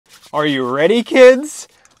Are you ready, kids?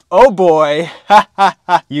 Oh boy,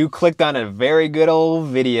 you clicked on a very good old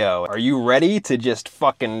video. Are you ready to just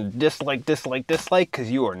fucking dislike? Because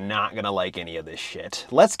you are not gonna like any of this shit.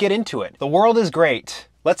 Let's get into it. The world is great.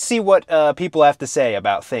 Let's see what people have to say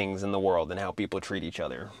about things in the world and how people treat each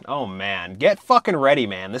other. Oh man, get fucking ready,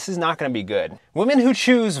 man. This is not gonna be good. Women who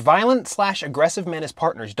choose violent/aggressive men as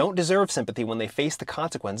partners don't deserve sympathy when they face the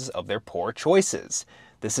consequences of their poor choices.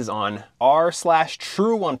 This is on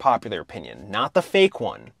r/true unpopular opinion, not the fake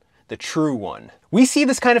one. The true one. We see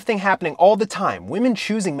this kind of thing happening all the time. Women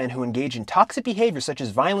choosing men who engage in toxic behavior such as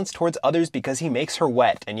violence towards others because he makes her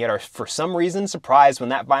wet, and yet are for some reason surprised when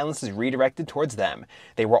that violence is redirected towards them.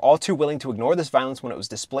 They were all too willing to ignore this violence when it was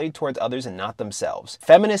displayed towards others and not themselves.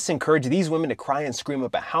 Feminists encourage these women to cry and scream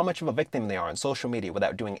about how much of a victim they are on social media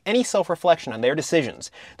without doing any self-reflection on their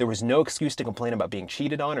decisions. There was no excuse to complain about being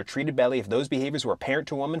cheated on or treated badly if those behaviors were apparent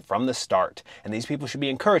to a woman from the start. And these people should be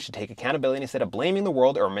encouraged to take accountability instead of blaming the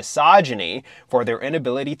world or misogyny for their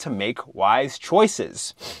inability to make wise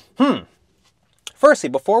choices. Firstly,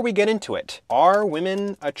 before we get into it, are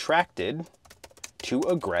women attracted to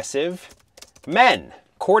aggressive men?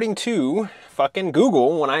 According to fucking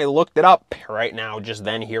Google, when I looked it up right now, just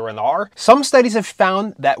then, here and there, some studies have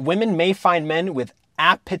found that women may find men with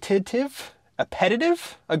appetitive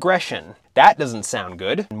aggression. That doesn't sound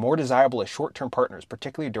good. More desirable as short-term partners,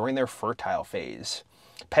 particularly during their fertile phase.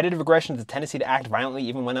 Appetitive aggression is the tendency to act violently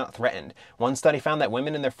even when not threatened. One study found that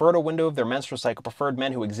women in their fertile window of their menstrual cycle preferred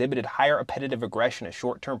men who exhibited higher appetitive aggression as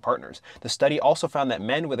short-term partners. The study also found that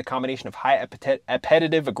men with a combination of high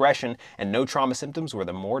appetitive aggression and no trauma symptoms were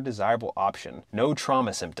the more desirable option. No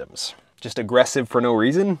trauma symptoms. Just aggressive for no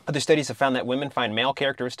reason? Other studies have found that women find male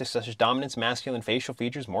characteristics such as dominance, masculine facial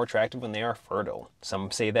features more attractive when they are fertile.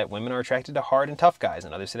 Some say that women are attracted to hard and tough guys,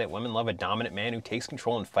 and others say that women love a dominant man who takes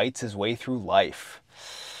control and fights his way through life.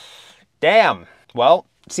 Damn. Well,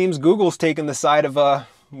 it seems Google's taken the side of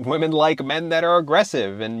women like men that are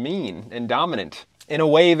aggressive and mean and dominant. In a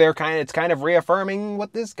way, it's kind of reaffirming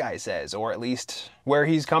what this guy says, or at least where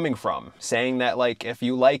he's coming from, saying that, like, if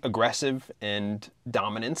you like aggressive and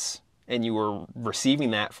dominance, and you were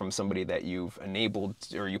receiving that from somebody that you've enabled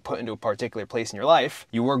or you put into a particular place in your life,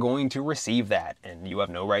 you are going to receive that and you have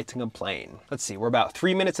no right to complain. Let's see, we're about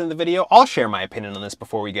 3 minutes in the video. I'll share my opinion on this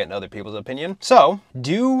before we get into other people's opinion. So,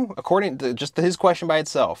 according to just his question by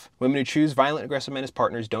itself, women who choose violent, aggressive men as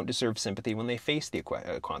partners don't deserve sympathy when they face the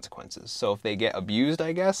consequences. So if they get abused,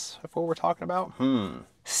 I guess, that's what we're talking about.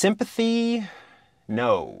 Sympathy,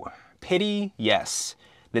 no. Pity, yes.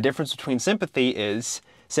 The difference between sympathy is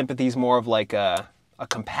sympathy is more of like a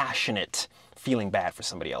compassionate feeling bad for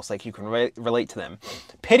somebody else, like you can relate to them.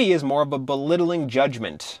 Pity is more of a belittling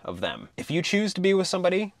judgment of them. If you choose to be with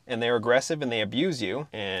somebody and they're aggressive and they abuse you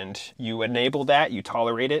and you enable that, you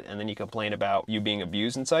tolerate it, and then you complain about you being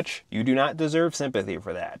abused and such, you do not deserve sympathy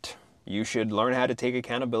for that. You should learn how to take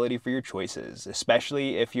accountability for your choices,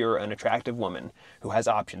 especially if you're an attractive woman who has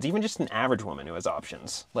options, even just an average woman who has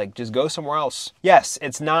options. Like, just go somewhere else. Yes,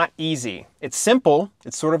 it's not easy. It's simple.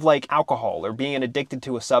 It's sort of like alcohol or being addicted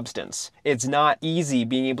to a substance. It's not easy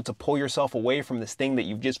being able to pull yourself away from this thing that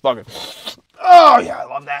you've just fucking, oh yeah, I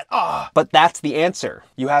love that. Oh. But that's the answer.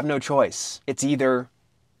 You have no choice. It's either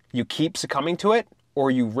you keep succumbing to it, or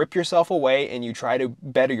you rip yourself away and you try to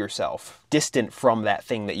better yourself, distant from that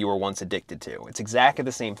thing that you were once addicted to. It's exactly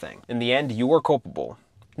the same thing. In the end, you are culpable.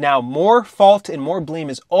 Now, more fault and more blame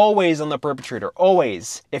is always on the perpetrator,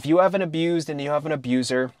 always. If you have an abused and you have an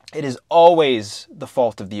abuser, it is always the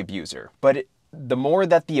fault of the abuser. But the more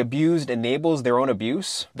that the abused enables their own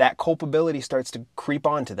abuse, that culpability starts to creep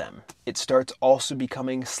onto them. It starts also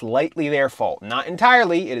becoming slightly their fault. Not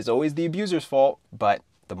entirely, it is always the abuser's fault, but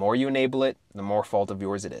the more you enable it, the more fault of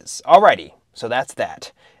yours it is. Alrighty, so that's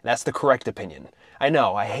that. That's the correct opinion. I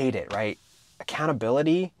know, I hate it, right?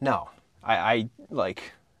 Accountability? No. I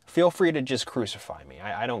feel free to just crucify me.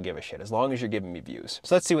 I don't give a shit, as long as you're giving me views.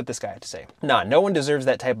 So let's see what this guy had to say. Nah, no one deserves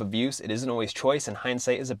that type of abuse. It isn't always choice, and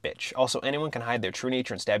hindsight is a bitch. Also, anyone can hide their true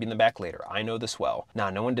nature and stab you in the back later. I know this well. Nah,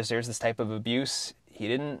 no one deserves this type of abuse.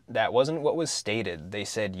 That wasn't what was stated. They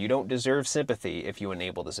said you don't deserve sympathy if you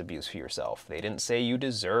enable this abuse for yourself. They didn't say you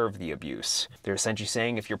deserve the abuse. They're essentially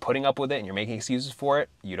saying if you're putting up with it and you're making excuses for it,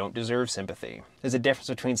 you don't deserve sympathy. There's a difference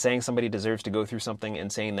between saying somebody deserves to go through something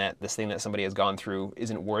and saying that this thing that somebody has gone through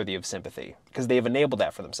isn't worthy of sympathy, because they've enabled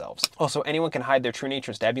that for themselves. Also, anyone can hide their true nature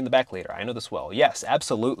and stab you in the back later. I know this well. Yes,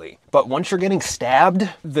 absolutely. But once you're getting stabbed,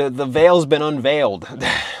 the veil's been unveiled.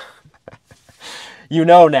 You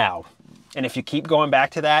know now. And if you keep going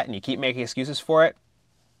back to that and you keep making excuses for it,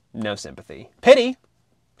 no sympathy. Pity,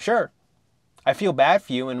 sure. I feel bad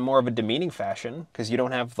for you in more of a demeaning fashion because you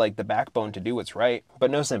don't have like the backbone to do what's right,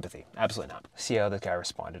 but no sympathy. Absolutely not. See how this guy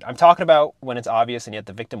responded. I'm talking about when it's obvious and yet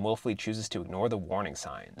the victim willfully chooses to ignore the warning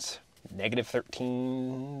signs. Negative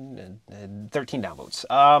 13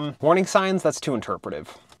 downvotes. Warning signs, that's too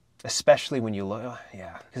interpretive. Especially when you look,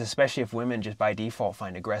 yeah, because especially if women just by default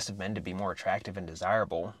find aggressive men to be more attractive and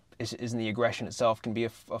desirable, isn't the aggression itself can be a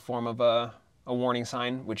form of a warning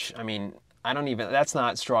sign, which, I mean, that's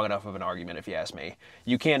not strong enough of an argument if you ask me.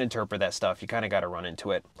 You can't interpret that stuff. You kind of got to run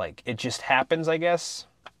into it. Like, it just happens, I guess.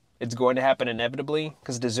 It's going to happen inevitably.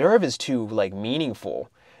 Because deserve is too, like, meaningful.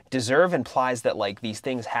 Deserve implies that, like, these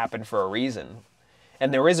things happen for a reason.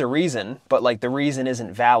 And there is a reason, but, like, the reason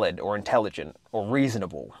isn't valid or intelligent or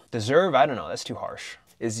reasonable. Deserve, I don't know, that's too harsh.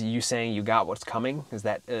 Is you saying you got what's coming? Is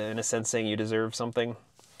that, in a sense, saying you deserve something?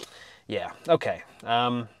 Yeah, okay.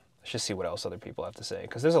 Let's just see what else other people have to say,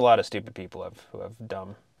 because there's a lot of stupid people who have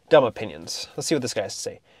dumb opinions. Let's see what this guy has to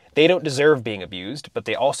say. They don't deserve being abused, but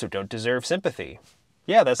they also don't deserve sympathy.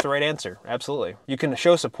 Yeah, that's the right answer. Absolutely. You can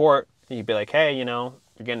show support. You can be like, hey, you know,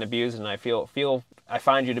 you're getting abused, and I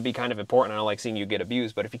find you to be kind of important. I don't like seeing you get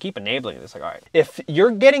abused. But if you keep enabling it, it's like, all right. If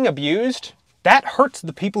you're getting abused, that hurts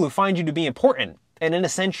the people who find you to be important. And in a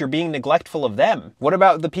sense, you're being neglectful of them. What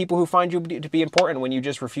about the people who find you to be important when you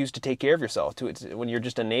just refuse to take care of yourself, when you're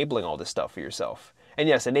just enabling all this stuff for yourself? And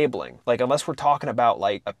yes, enabling. Like, unless we're talking about,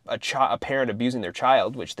 like, a parent abusing their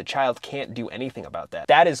child, which the child can't do anything about that.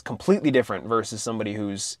 That is completely different versus somebody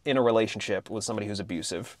who's in a relationship with somebody who's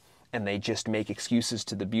abusive, and they just make excuses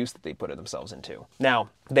to the abuse that they put themselves into. Now,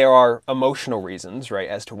 there are emotional reasons, right,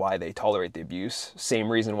 as to why they tolerate the abuse. Same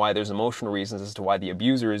reason why there's emotional reasons as to why the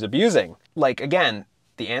abuser is abusing. Like, again,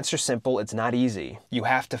 the answer's simple. It's not easy. You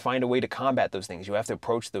have to find a way to combat those things. You have to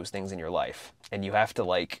approach those things in your life. And you have to,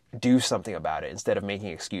 like, do something about it instead of making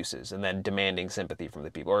excuses and then demanding sympathy from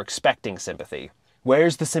the people or expecting sympathy.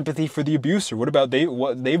 Where's the sympathy for the abuser? What about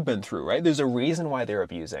what they've been through, right? There's a reason why they're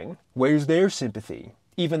abusing. Where's their sympathy?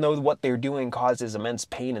 Even though what they're doing causes immense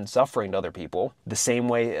pain and suffering to other people, the same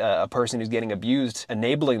way a person who's getting abused,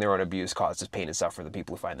 enabling their own abuse causes pain and suffering to the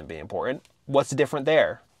people who find them being important. What's different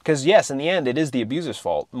there? Because yes, in the end, it is the abuser's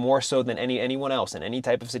fault, more so than anyone else in any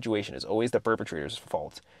type of situation. It's always the perpetrator's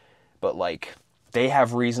fault. But, like, they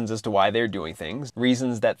have reasons as to why they're doing things,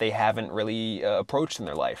 reasons that they haven't really approached in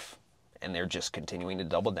their life. And they're just continuing to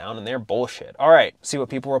double down on their bullshit. All right, see what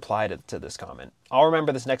people reply to this comment. I'll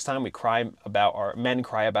remember this next time men cry about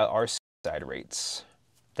our suicide rates,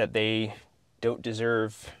 that they don't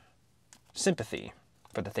deserve sympathy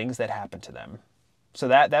for the things that happen to them. So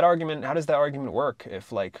that argument, how does that argument work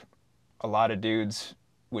if, like, a lot of dudes,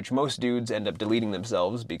 which most dudes end up deleting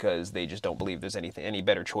themselves because they just don't believe there's any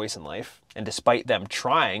better choice in life, and despite them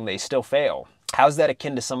trying, they still fail? How's that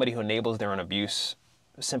akin to somebody who enables their own abuse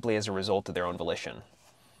simply as a result of their own volition?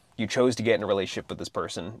 You chose to get in a relationship with this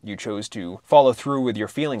person. You chose to follow through with your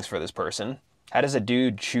feelings for this person. How does a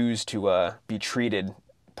dude choose to be treated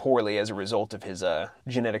poorly as a result of his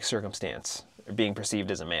genetic circumstance, or being perceived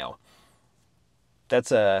as a male?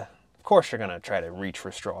 That's of course you're going to try to reach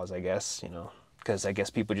for straws, I guess, you know, because I guess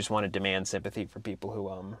people just want to demand sympathy for people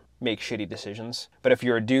who make shitty decisions. But if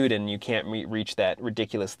you're a dude and you can't reach that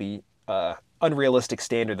ridiculously unrealistic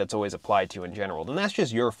standard that's always applied to you in general, then that's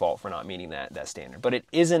just your fault for not meeting that standard. But it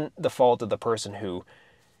isn't the fault of the person who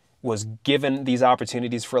was given these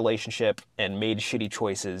opportunities for relationship and made shitty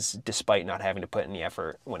choices despite not having to put any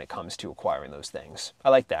effort when it comes to acquiring those things. I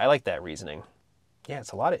like that. I like that reasoning. Yeah,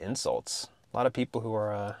 it's a lot of insults. A lot of people who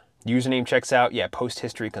are, username checks out. Yeah, post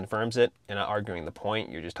history confirms it. You're not arguing the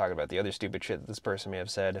point. You're just talking about the other stupid shit that this person may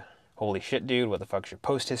have said. Holy shit, dude. What the fuck's your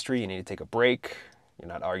post history? You need to take a break. You're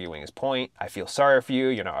not arguing his point. I feel sorry for you.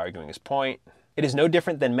 You're not arguing his point. It is no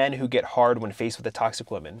different than men who get hard when faced with a toxic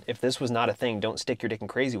woman. If this was not a thing, don't stick your dick in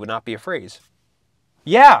crazy would not be a phrase.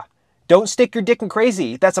 Yeah, don't stick your dick in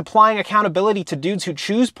crazy. That's applying accountability to dudes who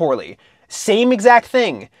choose poorly. Same exact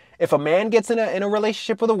thing. If a man gets in a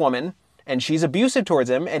relationship with a woman and she's abusive towards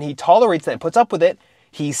him and he tolerates that and puts up with it,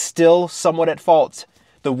 he's still somewhat at fault.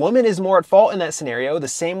 The woman is more at fault in that scenario, the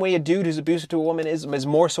same way a dude who's abusive to a woman is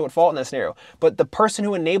more so at fault in that scenario. But the person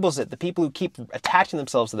who enables it, the people who keep attaching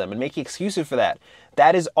themselves to them and making excuses for that,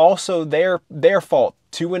 that is also their fault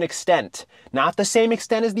to an extent. Not the same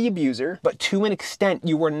extent as the abuser, but to an extent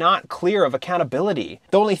you were not clear of accountability.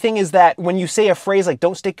 The only thing is that when you say a phrase like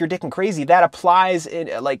don't stick your dick in crazy, that applies,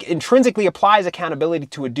 like intrinsically applies accountability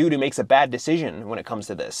to a dude who makes a bad decision when it comes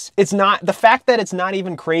to this. It's not, the fact that it's not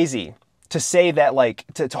even crazy to say that, like,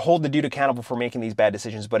 to hold the dude accountable for making these bad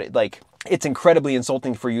decisions, but it's incredibly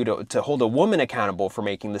insulting for you to hold a woman accountable for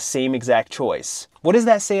making the same exact choice. What does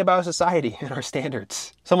that say about society and our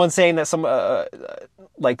standards? Someone's saying that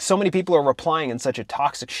like, so many people are replying in such a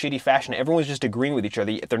toxic, shitty fashion. Everyone's just agreeing with each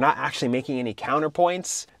other. They're not actually making any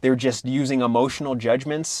counterpoints. They're just using emotional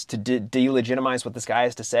judgments to delegitimize what this guy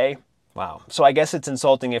has to say. Wow. So I guess it's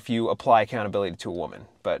insulting if you apply accountability to a woman,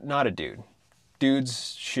 but not a dude.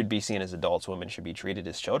 Dudes should be seen as adults. Women should be treated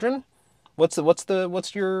as children. What's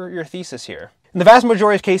your thesis here? In the vast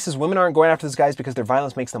majority of cases, women aren't going after these guys because their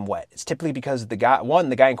violence makes them wet. It's typically because the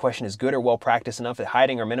guy in question is good or well practiced enough at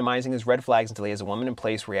hiding or minimizing his red flags until he has a woman in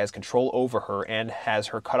place where he has control over her and has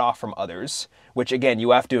her cut off from others. Which, again, you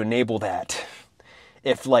have to enable that.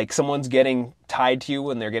 If, like, someone's getting tied to you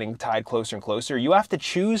and they're getting tied closer and closer, you have to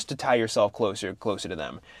choose to tie yourself closer to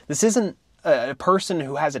them. This isn't a person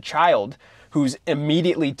who has a child who's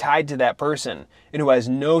immediately tied to that person and who has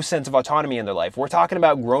no sense of autonomy in their life. We're talking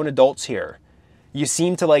about grown adults here. You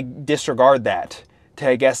seem to, like, disregard that to,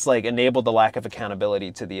 I guess, like, enable the lack of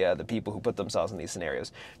accountability to the people who put themselves in these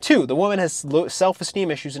scenarios. 2, the woman has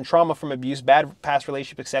self-esteem issues and trauma from abuse, bad past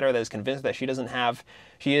relationships, etc., that is convinced that she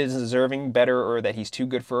is deserving better, or that he's too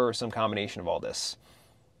good for her, or some combination of all this.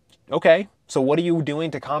 Okay, so what are you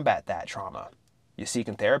doing to combat that trauma? You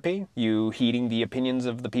seeking therapy? You heeding the opinions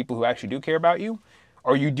of the people who actually do care about you?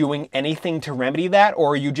 Are you doing anything to remedy that,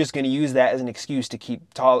 or are you just going to use that as an excuse to keep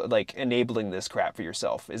enabling this crap for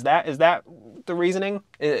yourself? Is that the reasoning?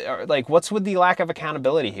 Like, what's with the lack of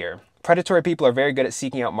accountability here? Predatory people are very good at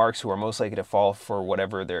seeking out marks who are most likely to fall for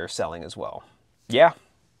whatever they're selling as well. Yeah,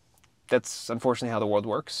 that's unfortunately how the world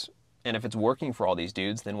works. And if it's working for all these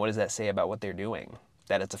dudes, then what does that say about what they're doing?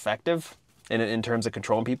 That it's effective in terms of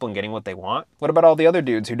controlling people and getting what they want? What about all the other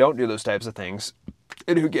dudes who don't do those types of things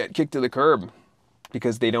and who get kicked to the curb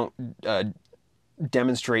because they don't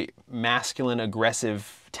demonstrate masculine,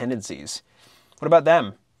 aggressive tendencies? What about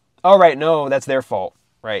them? Oh, right, no, that's their fault,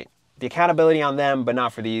 right? The accountability on them, but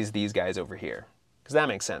not for these guys over here. Because that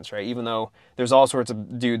makes sense, right? Even though there's all sorts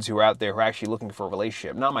of dudes who are out there who are actually looking for a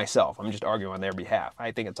relationship. Not myself. I'm just arguing on their behalf.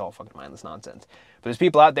 I think it's all fucking mindless nonsense. But there's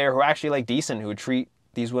people out there who are actually, like, decent, who would treat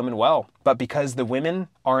these women well. But because the women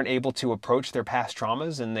aren't able to approach their past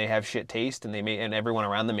traumas and they have shit taste and and everyone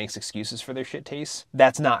around them makes excuses for their shit taste,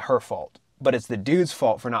 that's not her fault. But it's the dude's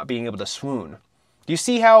fault for not being able to swoon. Do you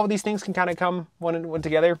see how these things can kind of come one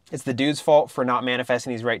together? It's the dude's fault for not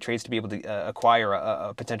manifesting these right traits to be able to acquire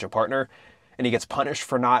a potential partner, and he gets punished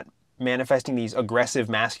for not manifesting these aggressive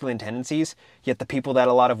masculine tendencies. Yet the people that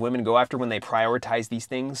a lot of women go after when they prioritize these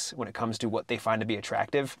things when it comes to what they find to be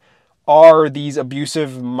attractive are these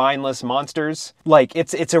abusive, mindless monsters. Like,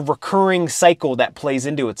 it's a recurring cycle that plays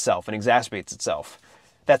into itself and exacerbates itself.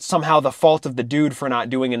 That's somehow the fault of the dude for not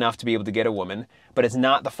doing enough to be able to get a woman, but it's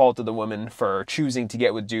not the fault of the woman for choosing to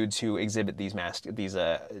get with dudes who exhibit these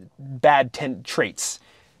bad traits,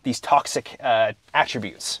 these toxic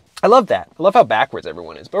attributes. I love that. I love how backwards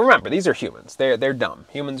everyone is. But remember, these are humans. They're dumb.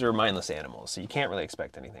 Humans are mindless animals, so you can't really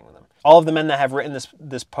expect anything with them. All of the men that have written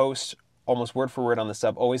this post, almost word for word on the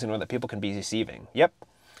sub, always ignore that people can be deceiving. Yep.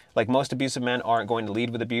 Like, most abusive men aren't going to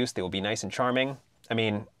lead with abuse. They will be nice and charming. I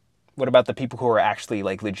mean, what about the people who are actually,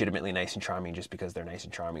 like, legitimately nice and charming just because they're nice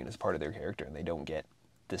and charming as part of their character and they don't get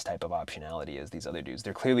this type of optionality as these other dudes?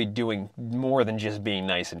 They're clearly doing more than just being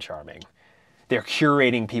nice and charming. They're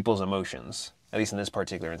curating people's emotions. At least in this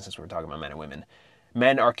particular instance, we're talking about men and women.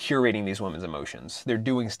 Men are curating these women's emotions. They're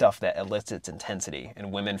doing stuff that elicits intensity,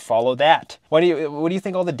 and women follow that. What do you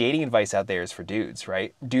think all the dating advice out there is for dudes,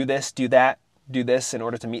 right? Do this, do that, do this in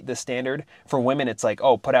order to meet this standard. For women, it's like,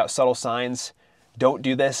 oh, put out subtle signs. Don't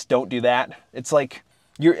do this, don't do that. It's like,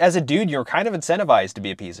 as a dude, you're kind of incentivized to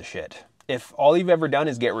be a piece of shit. If all you've ever done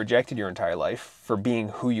is get rejected your entire life for being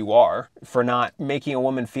who you are, for not making a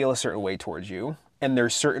woman feel a certain way towards you, and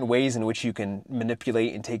there's certain ways in which you can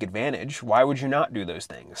manipulate and take advantage, why would you not do those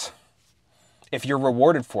things? If you're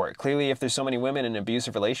rewarded for it. Clearly, if there's so many women in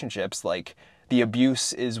abusive relationships, like, the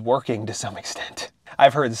abuse is working to some extent.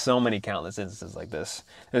 I've heard so many countless instances like this.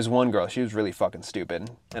 There's one girl, she was really fucking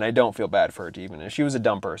stupid, and I don't feel bad for her even. She was a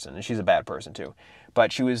dumb person, and she's a bad person too.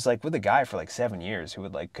 But she was, like, with a guy for like 7 years who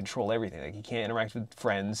would, like, control everything. Like, you can't interact with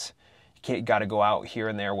friends, you gotta go out here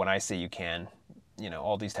and there when I say you can. You know,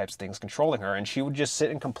 all these types of things controlling her, and she would just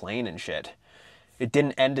sit and complain and shit. It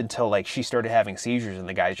didn't end until, like, she started having seizures and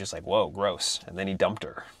the guy's just like, whoa, gross. And then he dumped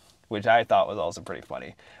her, which I thought was also pretty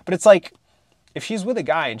funny. But it's like, if she's with a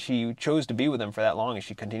guy and she chose to be with him for that long and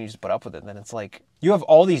she continues to put up with it, then it's like, you have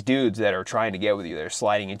all these dudes that are trying to get with you. They're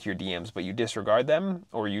sliding into your DMs, but you disregard them,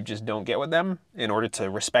 or you just don't get with them in order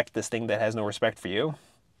to respect this thing that has no respect for you.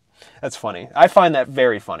 That's funny. I find that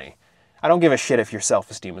very funny. I don't give a shit if your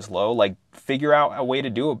self-esteem is low. Like, figure out a way to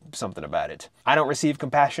do something about it. I don't receive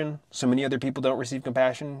compassion. So many other people don't receive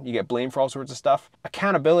compassion. You get blamed for all sorts of stuff.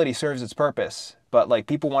 Accountability serves its purpose. But, like,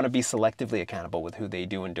 people want to be selectively accountable with who they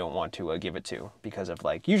do and don't want to give it to because of,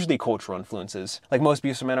 like, usually cultural influences. Like, most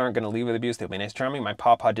abusive men aren't going to leave with abuse. They'll be nice, charming. My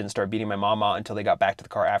papa didn't start beating my mama until they got back to the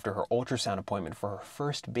car after her ultrasound appointment for her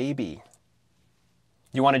first baby.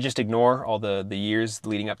 You want to just ignore all the years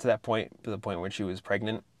leading up to that point, to the point where she was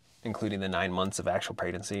pregnant, including the 9 months of actual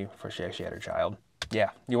pregnancy before she actually had her child. Yeah,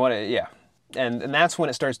 you want to, yeah. And that's when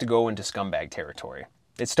it starts to go into scumbag territory.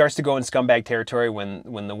 It starts to go in scumbag territory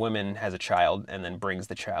when the woman has a child and then brings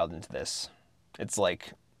the child into this. It's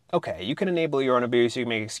like, okay, you can enable your own abuse, you can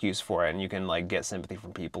make an excuse for it, and you can, like, get sympathy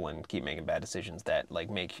from people and keep making bad decisions that, like,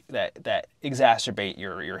 that exacerbate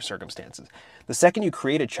your circumstances. The second you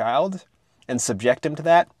create a child and subject him to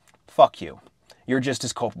that, fuck you. You're just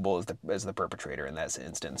as culpable as the perpetrator in that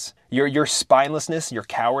instance. Your spinelessness, your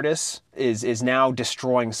cowardice is now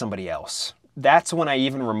destroying somebody else. That's when I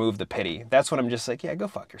even remove the pity. That's when I'm just like, yeah, go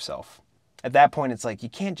fuck yourself. At that point, it's like, you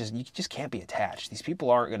just can't be attached. These people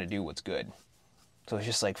aren't going to do what's good. So it's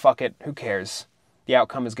just like, fuck it, who cares? The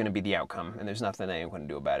outcome is going to be the outcome, and there's nothing anyone can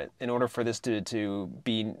do about it. In order for this to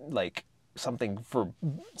be, like, something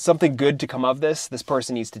good to come of this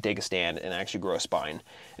person needs to take a stand and actually grow a spine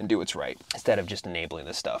and do what's right instead of just enabling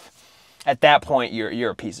this stuff. At that point,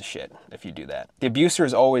 you're a piece of shit if you do that. The abuser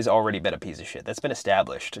has always already been a piece of shit. That's been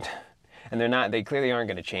established. And they clearly aren't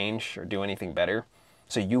going to change or do anything better.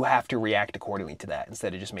 So you have to react accordingly to that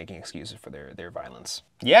instead of just making excuses for their violence.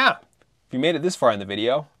 Yeah, if you made it this far in the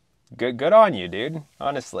video, good on you, dude.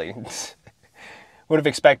 Honestly. Would have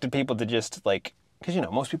expected people to just, like, because, you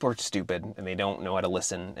know, most people are stupid and they don't know how to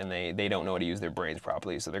listen and they don't know how to use their brains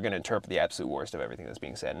properly. So they're going to interpret the absolute worst of everything that's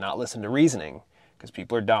being said, not listen to reasoning because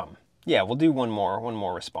people are dumb. Yeah, we'll do one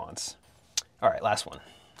more response. All right, last one.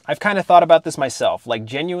 I've kind of thought about this myself. Like,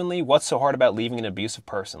 genuinely, what's so hard about leaving an abusive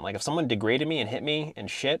person? Like, if someone degraded me and hit me and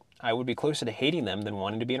shit, I would be closer to hating them than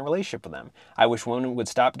wanting to be in a relationship with them. I wish women would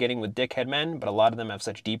stop getting with dickhead men, but a lot of them have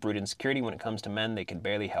such deep-rooted insecurity when it comes to men, they can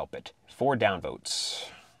barely help it. 4 downvotes.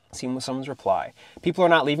 See someone's reply. People are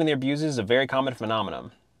not leaving their abusers is a very common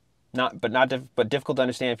phenomenon. But difficult to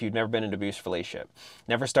understand if you've never been in an abusive relationship.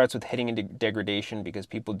 Never starts with hitting into degradation because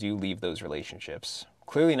people do leave those relationships.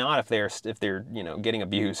 Clearly not if they're you know, getting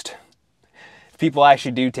abused. If people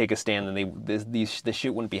actually do take a stand, then this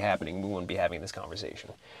shit wouldn't be happening. We wouldn't be having this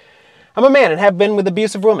conversation. I'm a man and have been with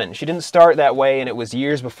abusive women. She didn't start that way, and it was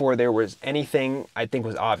years before there was anything I think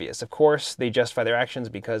was obvious. Of course, they justify their actions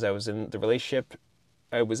because I was in the relationship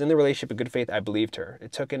in good faith. I believed her.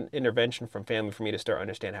 It took an intervention from family for me to start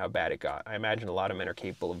understand how bad it got. I imagine a lot of men are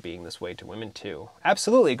capable of being this way to women too.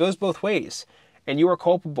 Absolutely, it goes both ways. And you are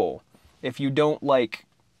culpable if you don't, like,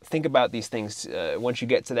 think about these things once you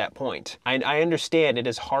get to that point. I understand it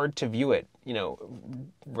is hard to view it. You know,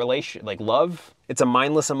 like love, it's a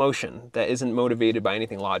mindless emotion that isn't motivated by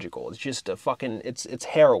anything logical. It's just a fucking, it's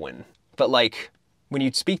heroin. But, like, when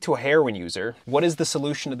you speak to a heroin user, what is the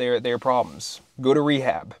solution to their problems? Go to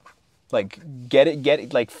rehab. Like, get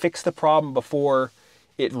it, like, fix the problem before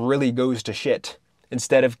it really goes to shit,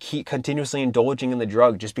 instead of continuously indulging in the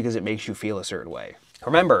drug just because it makes you feel a certain way.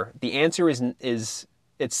 Remember, the answer is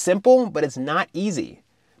it's simple, but it's not easy.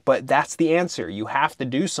 But that's the answer. You have to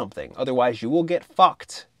do something. Otherwise, you will get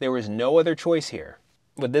fucked. There is no other choice here.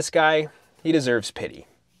 With this guy, he deserves pity.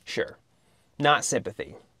 Sure. Not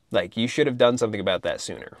sympathy. Like, you should have done something about that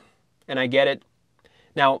sooner. And I get it.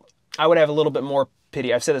 Now, I would have a little bit more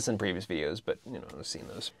pity. I've said this in previous videos, but, you know, I've seen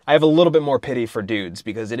those. I have a little bit more pity for dudes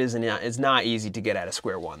because it's not easy to get out of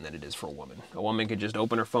square one than it is for a woman. A woman could just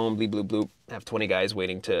open her phone, bleep, bloop, bloop, have 20 guys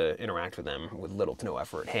waiting to interact with them with little to no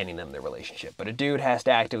effort, handing them their relationship. But a dude has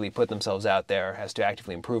to actively put themselves out there, has to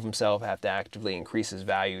actively improve himself, have to actively increase his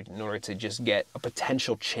value in order to just get a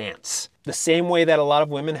potential chance. The same way that a lot of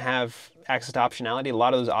women have access to optionality, a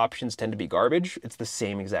lot of those options tend to be garbage. It's the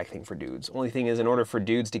same exact thing for dudes. Only thing is, in order for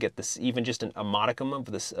dudes to get this, even just a modicum of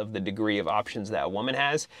the degree of options that a woman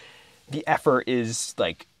has, the effort is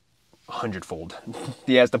like 100-fold.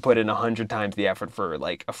 He has to put in 100 times the effort for,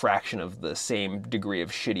 like, a fraction of the same degree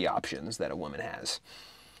of shitty options that a woman has.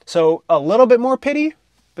 So a little bit more pity,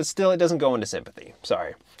 but still it doesn't go into sympathy.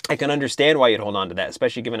 Sorry. I can understand why you'd hold on to that,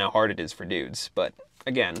 especially given how hard it is for dudes. But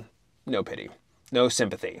again, no pity, no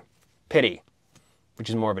sympathy. Pity, which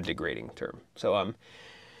is more of a degrading term. So,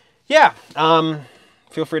 yeah,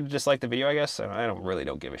 feel free to dislike the video, I guess. I really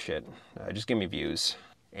don't give a shit. Just give me views.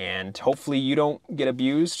 And hopefully you don't get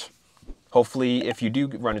abused. Hopefully, if you do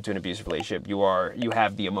run into an abusive relationship, you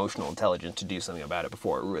have the emotional intelligence to do something about it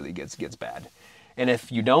before it really gets bad. And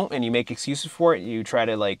if you don't, and you make excuses for it, you try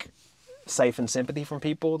to like siphon sympathy from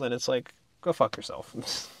people, then it's like, go fuck yourself.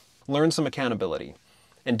 Learn some accountability.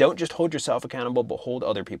 And don't just hold yourself accountable, but hold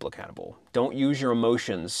other people accountable. Don't use your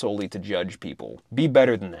emotions solely to judge people. Be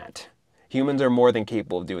better than that. Humans are more than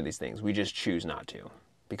capable of doing these things. We just choose not to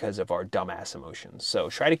because of our dumbass emotions. So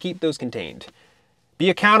try to keep those contained. Be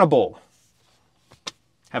accountable.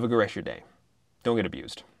 Have a good rest of your day. Don't get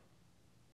abused.